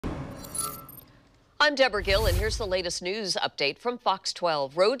I'm Deborah Gill, and here's the latest news update from Fox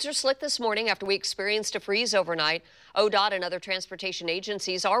 12. Roads are slick this morning after we experienced a freeze overnight. ODOT and other transportation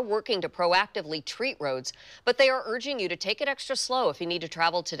agencies are working to proactively treat roads, but they are urging you to take it extra slow if you need to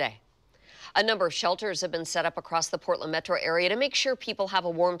travel today. A number of shelters have been set up across the Portland metro area to make sure people have a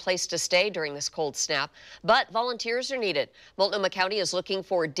warm place to stay during this cold snap, but volunteers are needed. Multnomah County is looking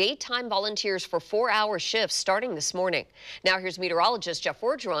for daytime volunteers for 4-hour shifts starting this morning. Now here's meteorologist Jeff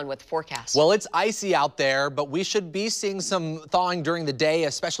Forgeron with the forecast. Well, it's icy out there, but we should be seeing some thawing during the day,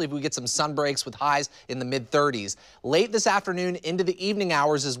 especially if we get some sun breaks with highs in the mid-30s. Late this afternoon into the evening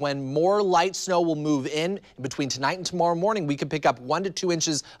hours is when more light snow will move in. Between tonight and tomorrow morning, we could pick up 1 to 2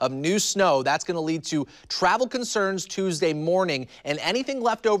 inches of new snow. That's going to lead to travel concerns Tuesday morning, and anything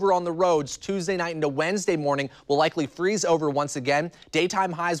left over on the roads Tuesday night into Wednesday morning will likely freeze over once again.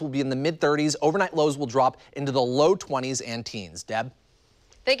 Daytime highs will be in the mid-30s. Overnight lows will drop into the low 20s and teens. Deb?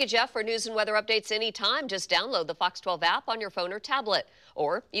 Thank you, Jeff. For news and weather updates anytime, just download the Fox 12 app on your phone or tablet.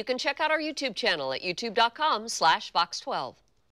 Or you can check out our YouTube channel at youtube.com/Fox12.